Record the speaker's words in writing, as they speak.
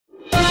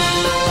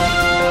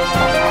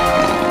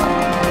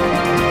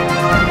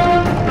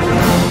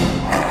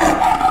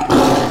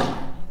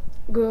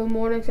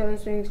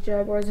Mustangs,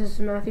 Jaguars. This is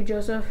Matthew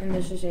Joseph. And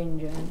this is Aiden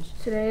Jones.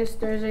 Today is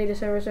Thursday,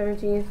 December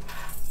 17th.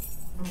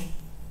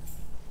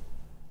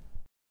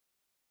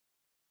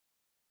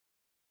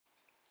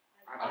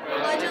 I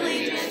pledge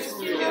allegiance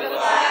to the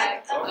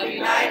flag of the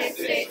United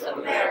States of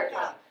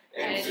America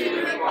and to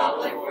the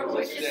republic for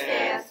which it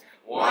stands,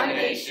 one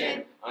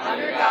nation,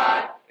 under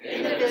God,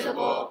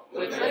 indivisible,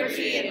 with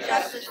liberty and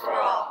justice for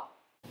all.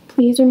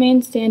 Please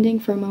remain standing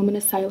for a moment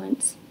of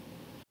silence.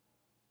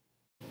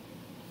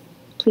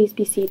 Please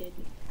be seated.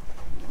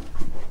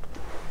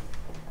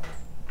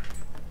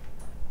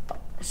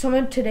 Some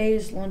of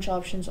today's lunch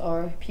options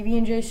are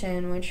PB&J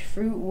sandwich,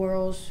 fruit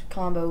whirls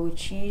combo with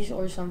cheese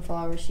or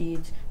sunflower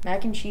seeds,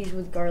 mac and cheese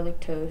with garlic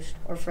toast,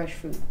 or fresh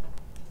fruit.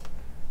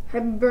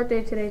 Happy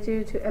birthday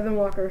today to Evan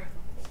Walker.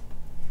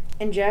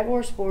 In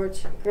Jaguar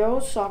sports,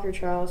 girls soccer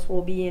trials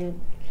will be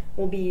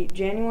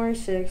January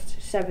 6th,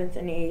 7th,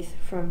 and 8th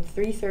from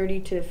 3:30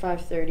 to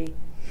 5:30.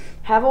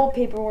 Have all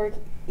paperwork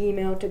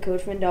emailed to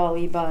Coach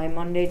Vandali by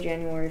Monday,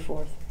 January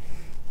 4th.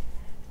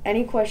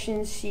 Any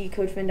questions, see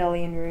Coach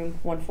Vandali in room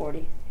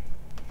 140.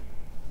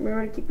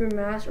 Remember to keep your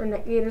mask or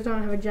neck gaiters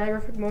on and have a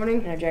Jaguarific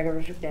morning And a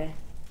Jaguarific day.